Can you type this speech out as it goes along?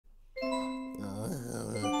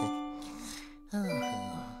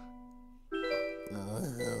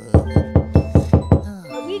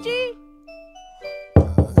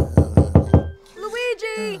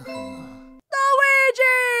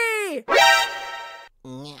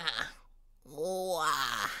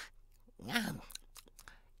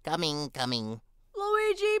Coming.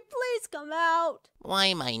 Luigi, please come out. Why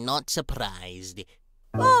am I not surprised?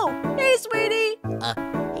 Oh, hey, sweetie.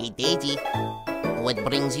 Hey, Daisy. What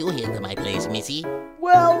brings you here to my place, missy?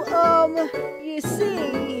 Well, you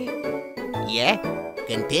see... Yeah?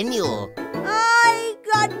 Continue. I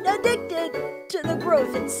got addicted to the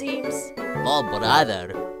growth, it seems. Oh,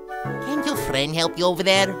 brother. Can't your friend help you over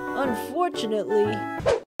there? Unfortunately.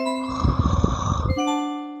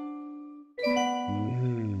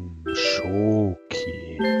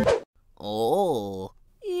 Shoki. Oh.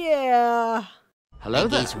 Yeah. Hello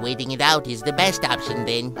there. I guess waiting it out is the best option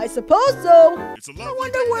then. I suppose so. I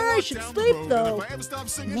wonder where I should sleep, though.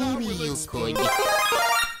 Maybe you could.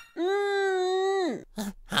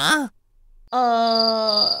 Huh?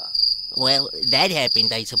 Well, that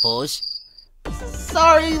happened, I suppose.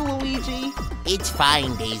 Sorry, Luigi. It's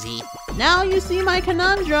fine, Daisy. Now you see my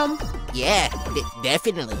conundrum. Yeah,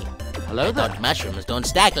 definitely. Hello I there. thought mushrooms don't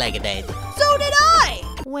stack like that. So did I.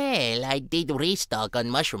 Well, I did restock on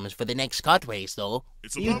mushrooms for the next kart race, though.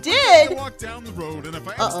 You did?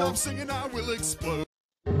 Uh-oh.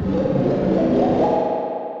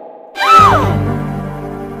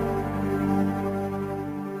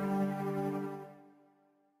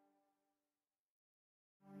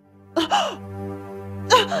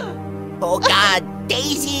 Oh, God,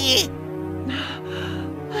 Daisy!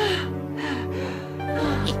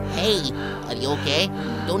 Hey, are you okay?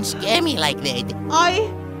 Don't scare me like that.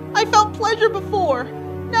 I felt pleasure before.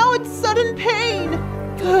 Now it's sudden pain.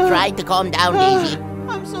 Try to calm down, Daisy.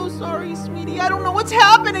 I'm so sorry, sweetie. I don't know what's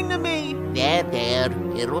happening to me. There,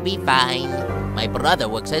 it'll be fine. My brother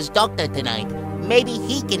works as doctor tonight. Maybe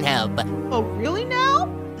he can help. Oh, really now?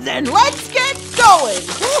 Then let's get going.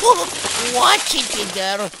 Watch it, you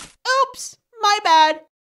girl. Oops, my bad.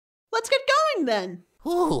 Let's get going then.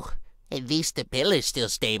 Ooh, at least the pill is still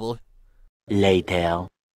stable. Later.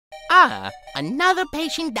 Ah, another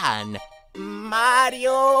patient done.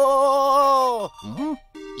 Mario!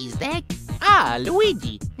 Is that? Ah,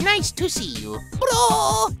 Luigi. Nice to see you.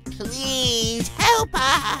 Bro, please help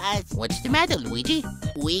us. What's the matter, Luigi?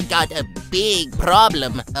 We got a big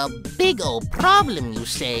problem. A big old problem, you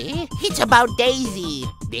say? It's about Daisy.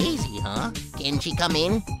 Daisy, huh? Can she come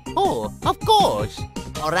in? Oh, of course.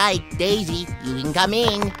 All right, Daisy, you can come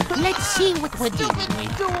in. Let's see what we're dealing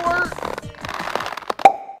with. Door.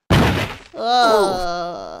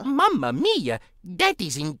 Mamma mia, that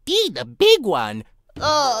is indeed a big one.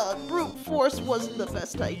 Brute force wasn't the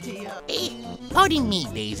best idea. Pardon me,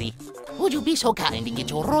 Daisy. Would you be so kind and get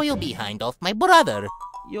your royal behind off my brother?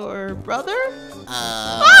 Your brother?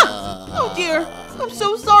 Ah! Oh dear. I'm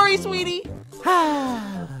so sorry, sweetie.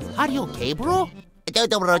 Are you okay, bro? There,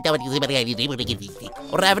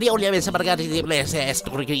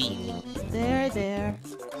 there.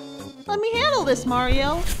 Let me handle this,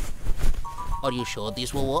 Mario. Are you sure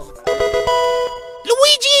this will work?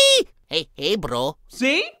 Luigi! Hey, bro.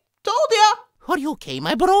 See? Told ya. Are you okay,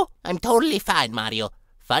 my bro? I'm totally fine, Mario.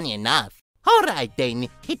 Funny enough. All right, then.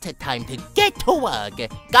 It's a time to get to work.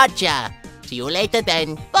 Gotcha. See you later,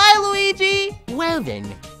 then. Bye, Luigi. Well,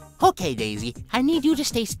 then. Okay, Daisy. I need you to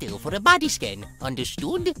stay still for a body scan.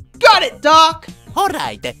 Understood? Got it, Doc. All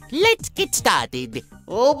right. Let's get started.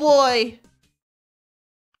 Oh, boy.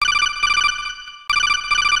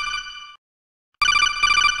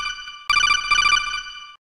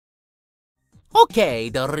 Okay,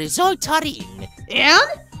 the results are in.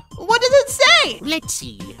 And? What does it say? Let's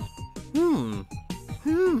see.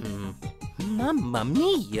 Mamma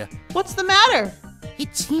mia. What's the matter?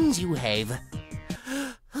 It seems you have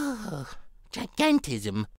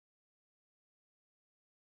gigantism.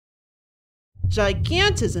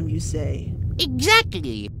 Gigantism, you say?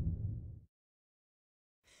 Exactly.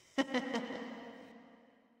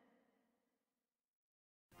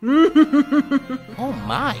 Oh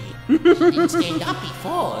my. She didn't stand up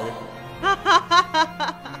before.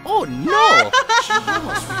 Oh no. She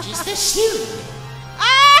almost reaches the ceiling.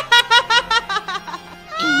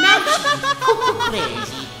 And now she's cuckoo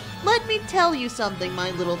crazy. Let me tell you something,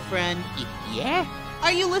 my little friend. Yeah?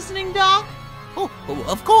 Are you listening, Doc? Oh,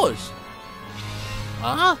 of course.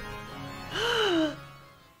 Huh?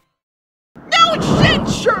 No shit,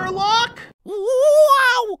 Sherlock!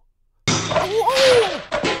 Wow! Whoa!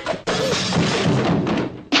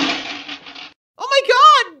 Oh my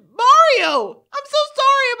god, Mario! I'm so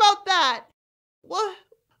sorry about that!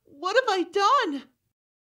 What have I done?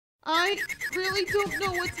 I really don't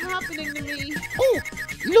know what's happening to me. Oh,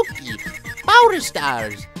 looky! Power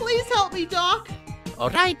stars! Please help me, Doc.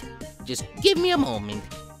 Alright, just give me a moment.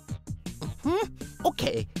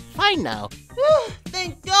 Okay, fine now. Thank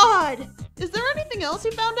thank God. Is there anything else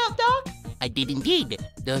you found out, Doc? I did indeed.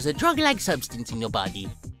 There's a drug-like substance in your body.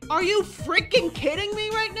 Are you freaking kidding me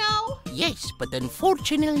right now? Yes, but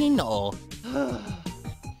unfortunately no.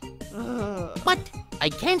 But I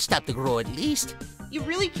can stop the grow at least. You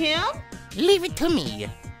really can? Leave it to me.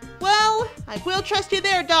 Well, I will trust you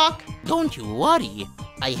there, Doc. Don't you worry.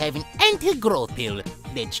 I have an anti-growth pill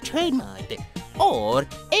that's trademarked, or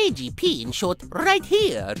AGP in short, right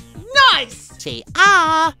here. Nice! Say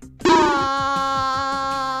ah.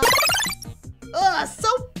 Ugh,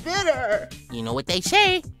 so bitter. You know what they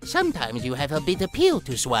say? Sometimes you have a bitter pill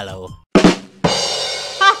to swallow.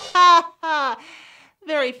 Ha ha ha!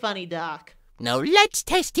 Very funny, Doc. Now let's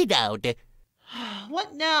test it out.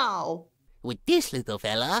 What now? With this little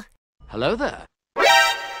fella. Hello there.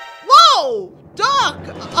 Whoa! Doc,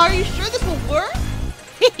 are you sure this will work?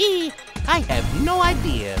 I have no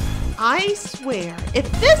idea. I swear, if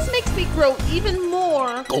this makes me grow even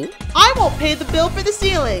more, Oh, I won't pay the bill for the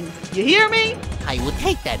ceiling. You hear me? I will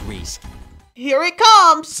take that risk. Here it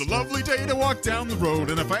comes. It's a lovely day to walk down the road,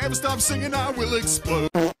 and if I ever stop singing, I will explode.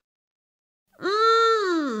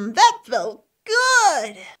 That felt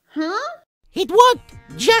good. Huh? It worked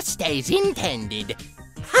just as intended.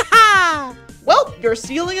 Ha ha! Well, your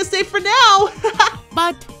ceiling is safe for now.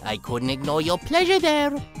 But I couldn't ignore your pleasure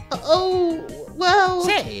there. Oh, well...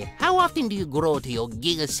 Say, how often do you grow to your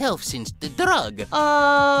giga self since the drug?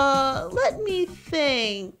 Let me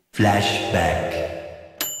think. Flashback.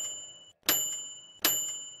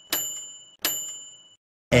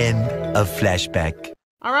 End of flashback.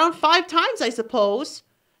 Around 5 times, I suppose.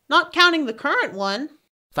 Not counting the current one.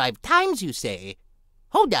 5 times, you say?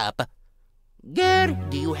 Hold up. Girl,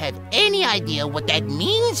 do you have any idea what that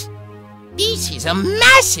means? This is a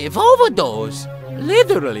massive overdose.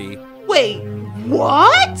 Literally. Wait,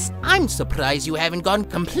 what? I'm surprised you haven't gone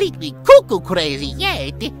completely cuckoo crazy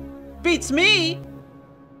yet. Beats me.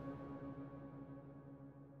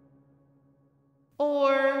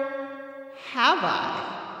 Or have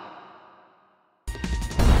I?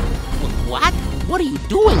 What? What are you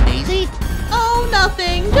doing, Daisy? Oh,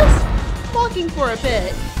 nothing. Just walking for a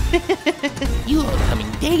bit. You are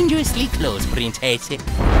coming dangerously close, Princess.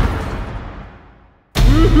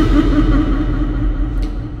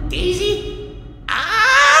 Daisy?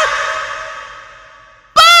 Ah!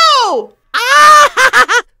 Boo!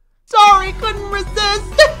 Ah! Sorry, couldn't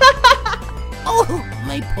resist. Oh,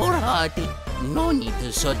 my poor heart. No need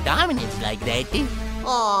to show dominance like that.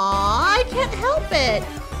 Aw, I can't help it.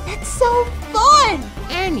 It's so fun.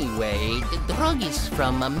 Anyway, the drug is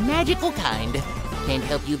from a magical kind. Can't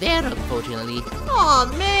help you there, unfortunately. Aw,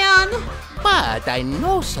 man. But I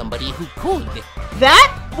know somebody who could.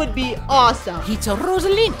 That would be awesome. It's a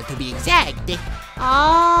Rosalina, to be exact.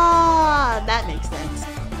 Ah, that makes sense.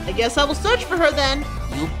 I guess I will search for her then.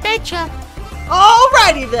 You betcha.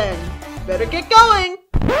 Alrighty then. Better get going.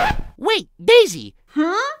 Wait, Daisy.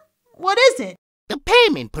 Huh? What is it? The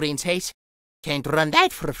payment, Princess. Can't run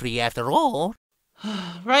that for free after all.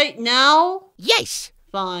 Right now? Yes.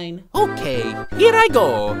 Fine. Okay, here I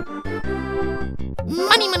go.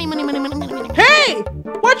 Money, money, money, money, money, money, money. Hey!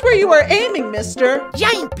 Watch where you are aiming, mister.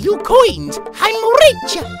 Giant blue coins. I'm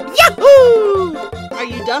rich. Yahoo! Are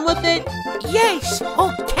you done with it? Yes.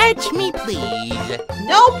 Oh, catch me, please.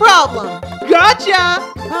 No problem. Gotcha!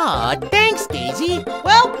 Aw, thanks, Daisy.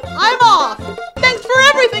 Well, I'm off. Thanks for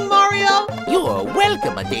everything, Mario. You're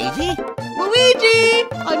welcome, Daisy. Luigi,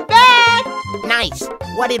 I'm back. Nice.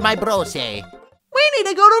 What did my bro say? We need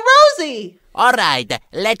to go to Rosie. All right,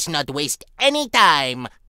 let's not waste any time.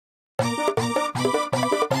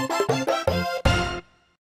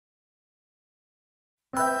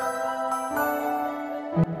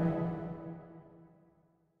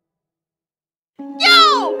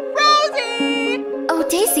 Yo, Rosie! Oh,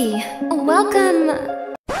 Daisy, welcome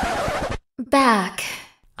back.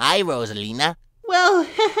 Hi, Rosalina. Well,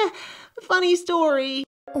 funny story.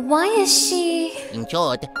 Why is she... In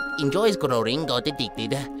short, enjoys growing, got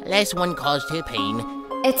addicted. Last one caused her pain.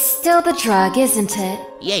 It's still the drug, isn't it?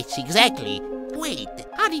 Yes, exactly. Wait,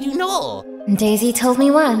 how did you know? Daisy told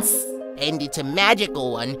me once. And it's a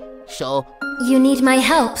magical one, so... You need my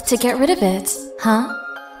help to get rid of it, huh?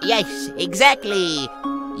 Yes, exactly.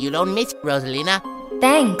 You don't miss Rosalina.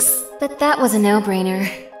 Thanks, but that was a no-brainer.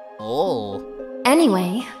 Oh,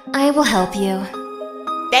 Anyway, I will help you.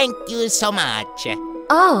 thank you so much.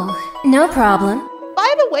 Oh, no problem.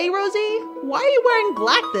 By the way, Rosie, why are you wearing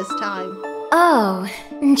black this time? Oh,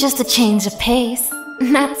 just a change of pace.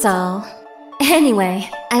 That's all. Anyway,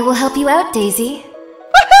 I will help you out, Daisy.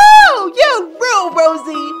 Woohoo! You rule,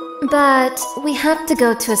 Rosie! But we have to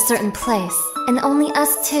go to a certain place, and only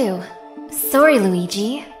us two. Sorry,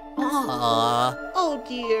 Luigi. Aww. Oh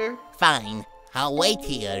dear. Fine, I'll wait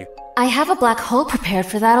here. I have a black hole prepared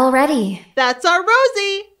for that already. That's our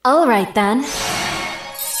Rosie. Alright then.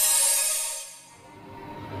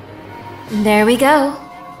 There we go.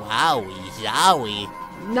 Wowie zowie.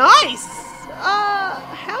 Nice.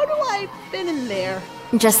 How do I fit in there?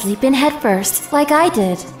 Just leap in head first, like I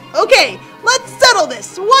did. Okay, let's settle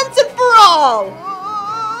this once and for all.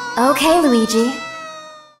 Okay, Luigi.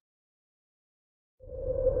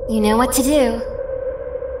 You know what to do.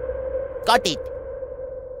 Got it.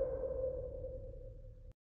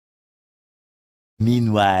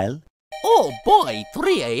 Meanwhile, Oh boy,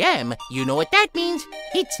 3 a.m. You know what that means?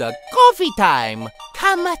 It's a coffee time.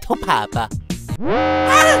 Come to Papa.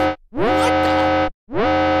 Ah! What the?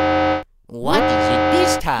 What is it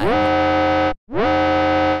this time?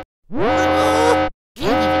 Can't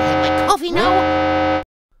even have my coffee now?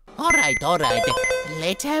 Alright.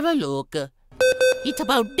 Let's have a look. It's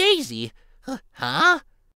about Daisy. Huh?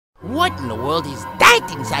 What in the world is that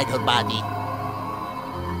inside her body?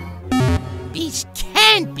 This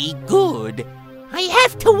can't be good. I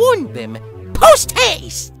have to warn them. Post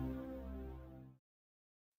haste!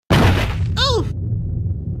 Oh!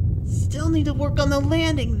 Still need to work on the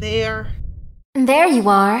landing there. There you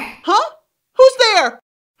are. Huh? Who's there?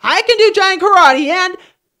 I can do giant karate and...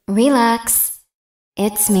 Relax.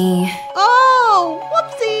 It's me. Oh,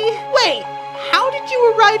 whoopsie. Wait, how did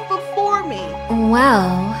you arrive before me?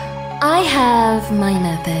 Well, I have my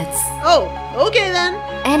methods. Oh, okay then.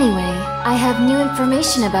 Anyway, I have new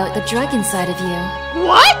information about the drug inside of you.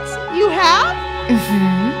 What? You have?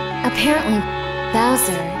 Apparently,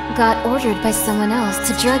 Bowser got ordered by someone else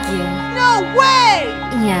to drug you. No way!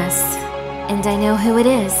 Yes, and I know who it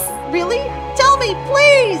is. Really? Tell me,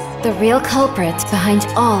 please! The real culprit behind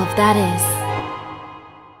all of that is.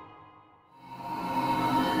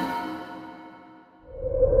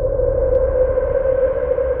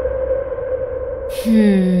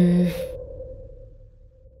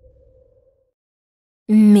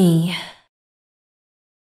 Me.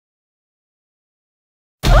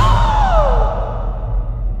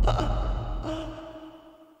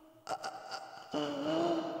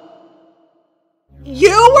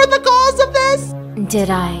 You were the cause of this? Did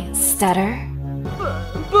I stutter?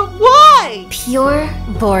 But why? Pure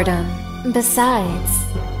boredom. Besides,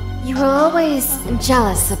 you were always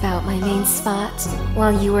jealous about my main spot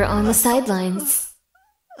while you were on the sidelines.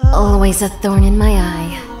 Always a thorn in my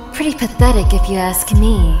eye. Pretty pathetic if you ask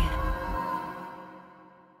me.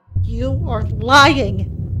 You are lying.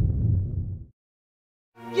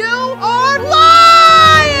 You are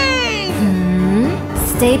lying!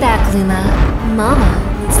 Stay back, Luma. Mama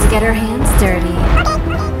needs to get her hands dirty.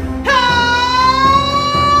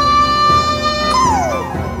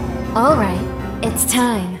 Alright, it's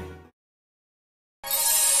time.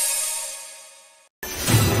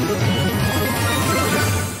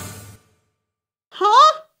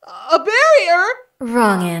 Huh? A barrier?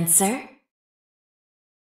 Wrong answer.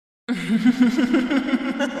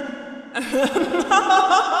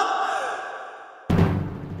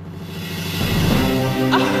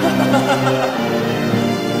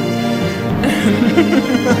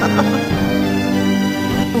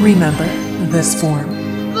 Remember this form.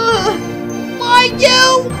 Why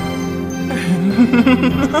you?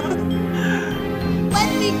 Let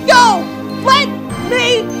me go! Let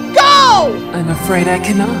me go! I'm afraid I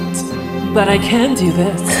cannot, but I can do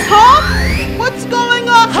this. Huh? What's going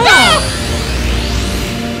on?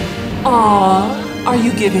 Aw, are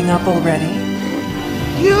you giving up already?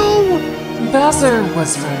 You! Bowser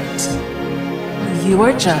was right. You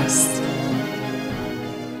are just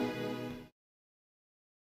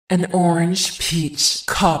an orange peach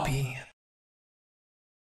copy.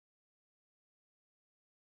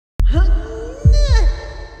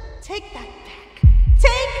 Take that back.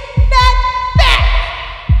 Take that back!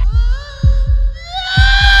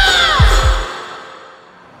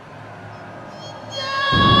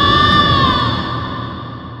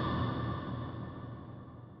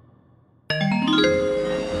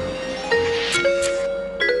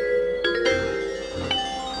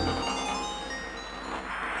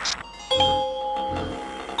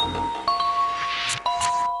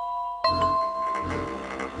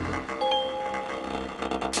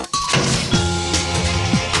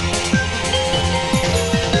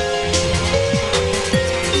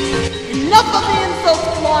 Enough of the insults,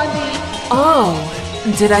 Blondie! Oh,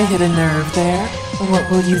 did I hit a nerve there? What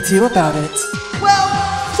will you do about it? Well,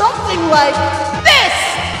 something like this!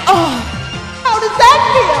 Oh, how does that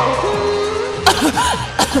feel?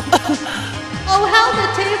 Oh, how the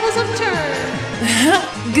tables have turned!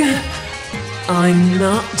 I'm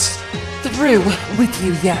not through with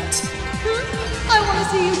you yet. I want to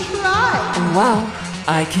see you try. Well,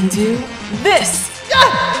 I can do this.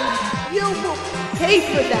 You will pay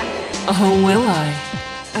for that. Oh, will I?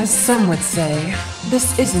 As some would say,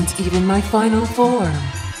 this isn't even my final form.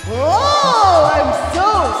 Oh, I'm so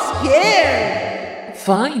scared.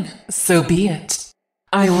 Fine, so be it.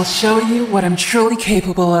 I will show you what I'm truly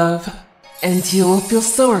capable of, and you will feel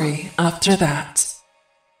sorry after that.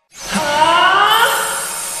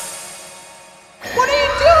 What are you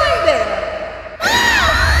doing there?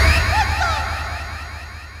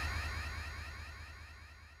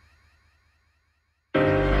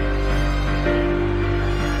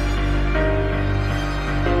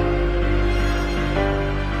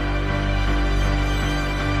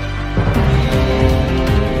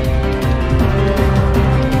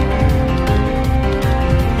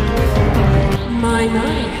 My,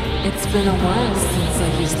 it's been a while since I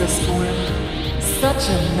used this form. Such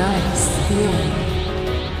a nice feeling.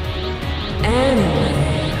 Anyway.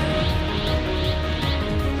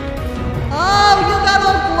 Oh, you got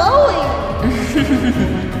all glowy.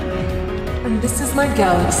 And this is my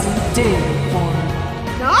galaxy daily form.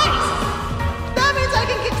 Nice. That means I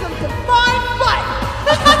can kick some divine butt.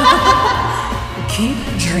 Keep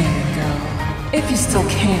dreaming, girl. If you still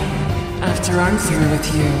can, after I'm through with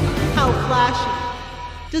you. How flashy.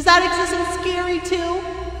 Does that exist in scary too?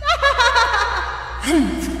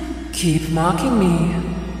 Keep mocking me,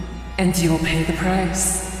 and you'll pay the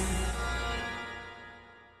price.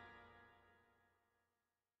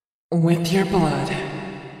 With your blood.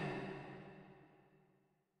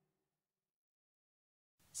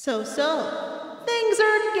 So, things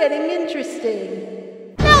are getting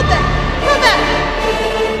interesting. Now then, come at me!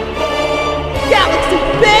 Galaxy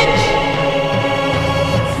bitch!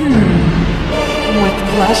 With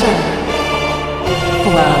pleasure.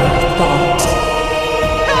 Flower thought.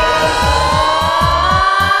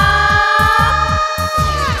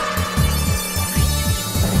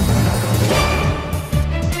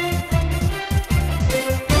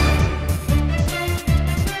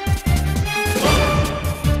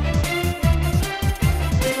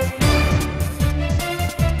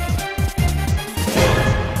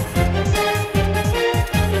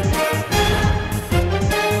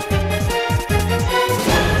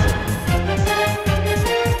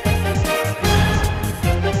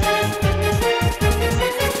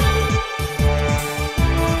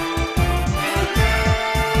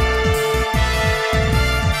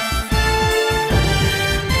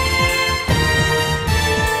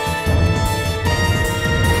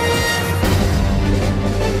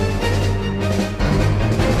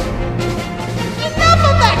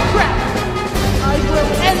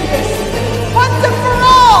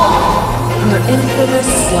 Infamous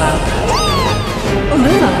slap.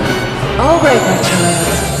 Luna! Alright, my child.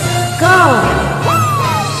 Go!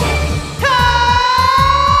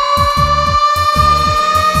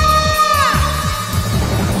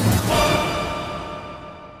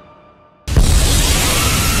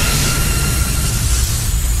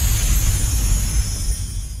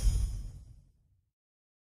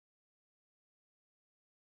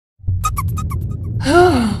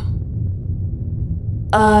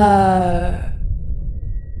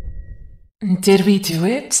 Did we do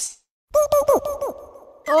it?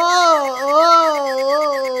 Oh.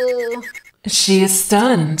 She is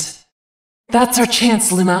stunned. That's our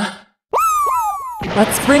chance, Luma.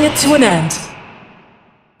 Let's bring it to an end.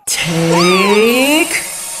 Take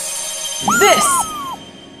this!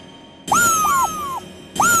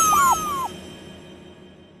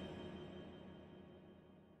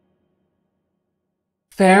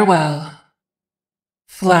 Farewell,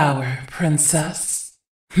 flower princess.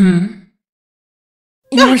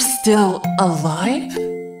 You're still alive?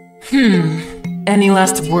 Any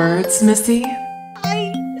last words, Missy?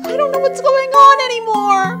 I don't know what's going on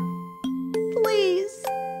anymore. Please.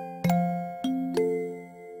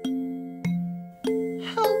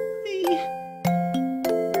 Help me.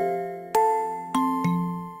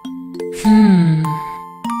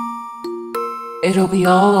 It'll be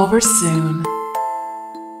all over soon.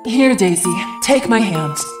 Here, Daisy, take my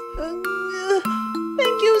hand.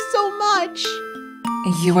 Thank you so much.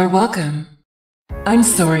 You are welcome. I'm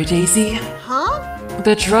sorry, Daisy. Huh?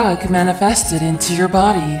 The drug manifested into your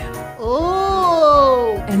body.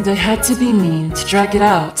 Oh. And I had to be mean to drag it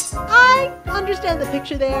out. I understand the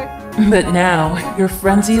picture there. But now, your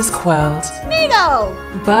frenzy is quelled. Neato!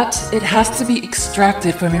 But it has to be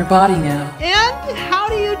extracted from your body now. And how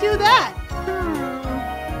do you do that?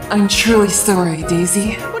 I'm truly sorry,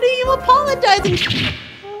 Daisy. What are you apologizing?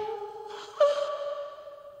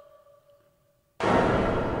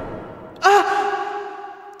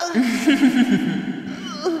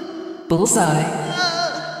 Bullseye.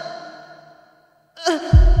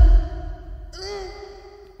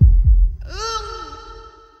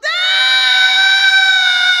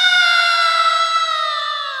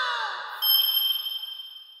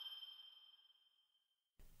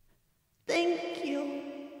 Thank you,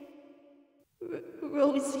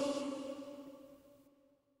 Rosie.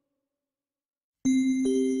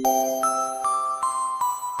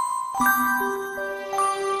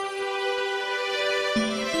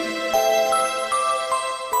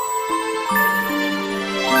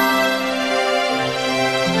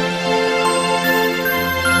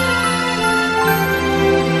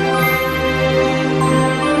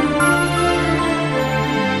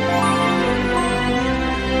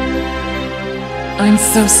 I'm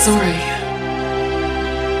so sorry.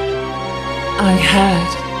 I had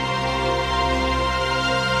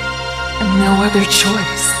no other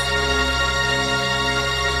choice.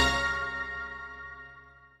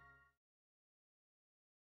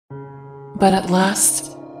 But at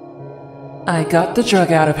last, I got the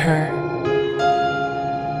drug out of her.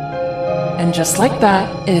 And just like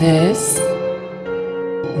that, it is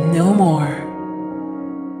no more.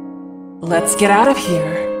 Let's get out of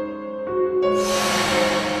here.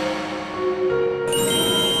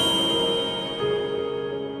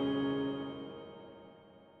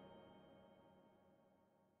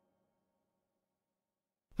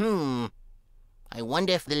 I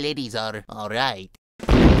wonder if the ladies are alright.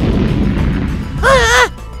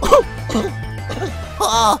 Ah!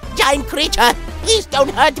 Oh, giant creature! Please don't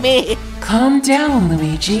hurt me! Calm down,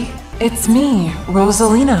 Luigi. It's me,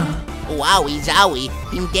 Rosalina. Wowie zowie,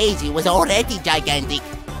 Team Daisy was already gigantic.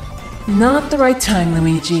 Not the right time,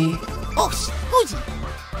 Luigi. Oh, Susie!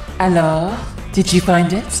 Alors, did you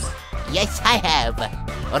find it? Yes, I have.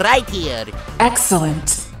 Right here.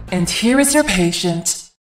 Excellent. And here is your patient.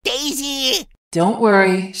 Daisy! Don't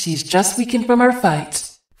worry, she's just weakened from our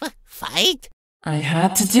fight. Fight? I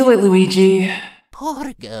had to do it, Luigi.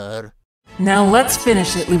 Poor girl. Now let's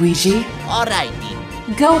finish it, Luigi.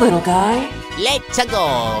 Alrighty. Go, little guy. Let's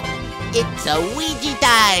go. It's a Ouija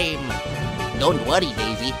time. Don't worry,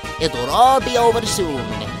 Daisy. It'll all be over soon.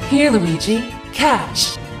 Here, Luigi.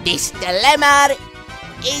 Catch. This dilemma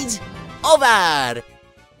is over.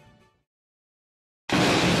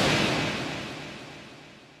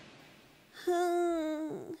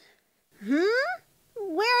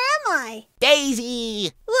 Where am I?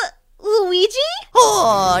 Daisy! Luigi?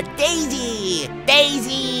 Oh, Daisy!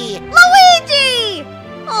 Daisy! Luigi!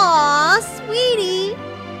 Aw, sweetie.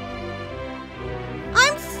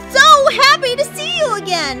 I'm so happy to see you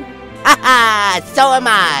again. Haha, so am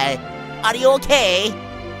I. Are you okay?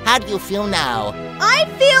 How do you feel now? I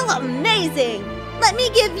feel amazing. Let me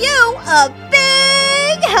give you a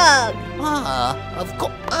big hug. Of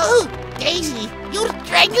course. Oh, Daisy, you're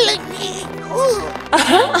strangling me.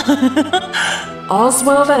 All's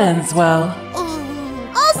well that ends well.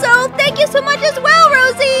 Also, thank you so much as well,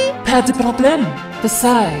 Rosie. Pas de problème.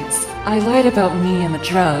 Besides, I lied about me and the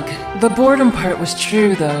drug. The boredom part was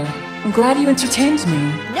true, though. I'm glad you entertained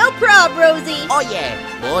me. No prob, Rosie. Oh yeah,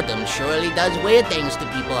 boredom surely does weird things to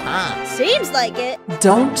people, huh? Seems like it.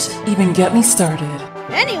 Don't even get me started.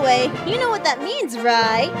 Anyway, you know what that means,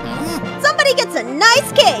 right? Somebody gets a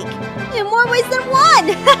nice cake. In more ways than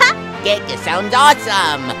one. Cake sounds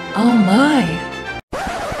awesome. Oh my.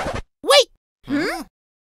 Wait.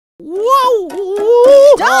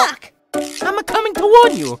 Whoa. Doc! I'm coming to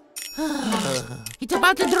warn you. It's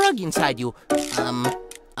about the drug inside you.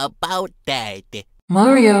 About that.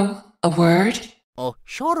 Mario, a word? Oh,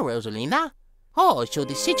 sure, Rosalina. Oh, so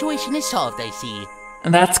the situation is solved, I see.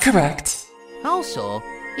 That's correct. Also,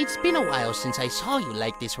 it's been a while since I saw you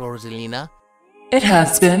like this, Rosalina. It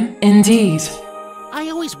has been, indeed. I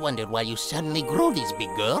always wondered why you suddenly grew this big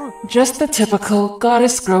girl. Just the typical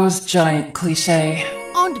goddess grows giant cliché.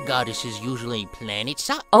 Aren't goddesses usually planet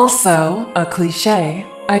size? Also, a cliché.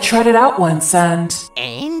 I tried it out once and...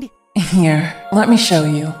 And? Here, let me show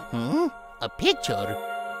you. A picture?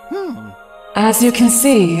 As you can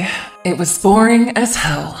see, it was boring as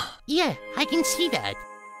hell. Yeah, I can see that.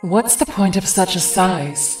 What's the point of such a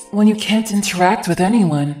size when you can't interact with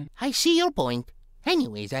anyone? I see your point.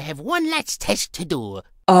 Anyways, I have one last test to do.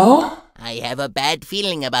 Oh? I have a bad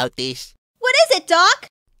feeling about this. What is it, Doc?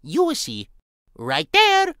 You will see. Right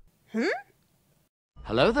there.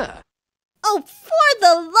 Hello there. Oh, for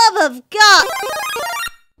the love of God!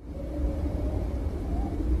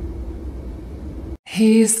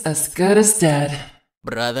 He's as good as dead.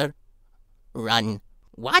 Brother, run.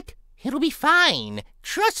 What? It'll be fine.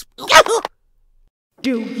 Trust me.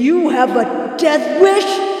 Do you have a death wish?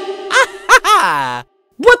 Ah!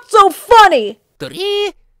 What's so funny?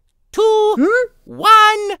 3, 2,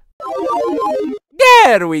 1.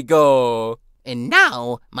 There we go. And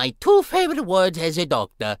now, my 2 favorite words as a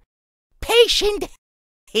doctor. Patient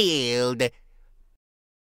healed.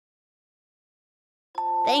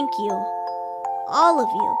 Thank you. All of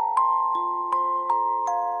you.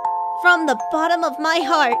 From the bottom of my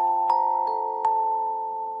heart.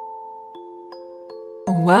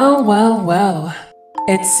 Well, well, well.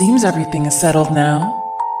 It seems everything is settled now.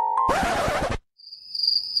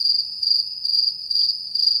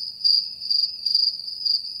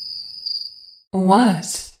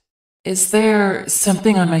 What? Is there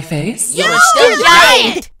something on my face? You're still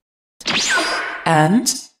giant! And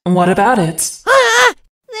what about it?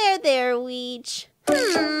 There, Weech.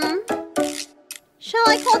 Shall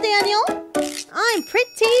I call Daniel? I'm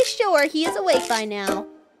pretty sure he is awake by now.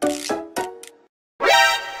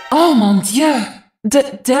 Oh mon dieu!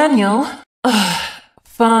 Daniel?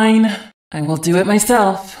 Fine. I will do it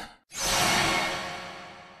myself.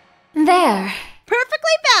 There.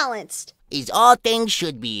 Perfectly balanced. Is all things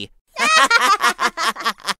should be.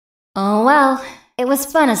 Oh well, it was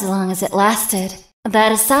fun as long as it lasted.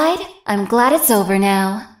 That aside, I'm glad it's over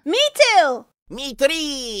now. Me too. Me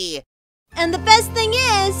 3. And the best thing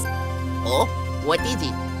is, Oh, what is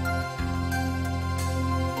it?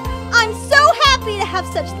 I'm so happy to have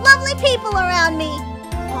such lovely people around me.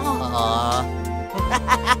 Aww.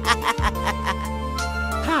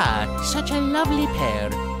 Ha, such a lovely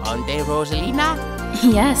pair, aren't they, Rosalina?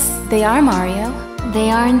 Yes, they are, Mario.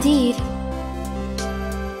 They are indeed.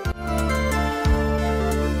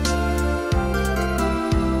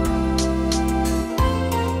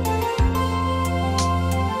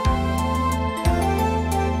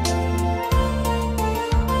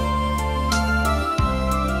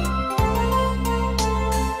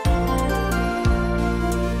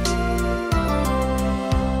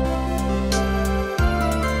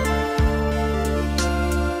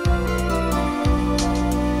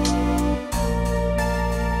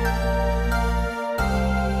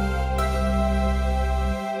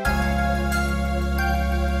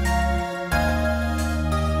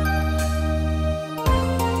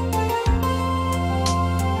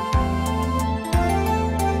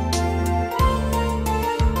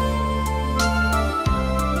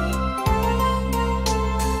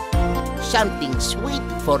 Something sweet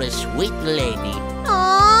for a sweet lady.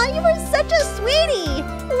 Aw, you were such a sweetie.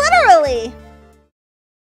 Literally.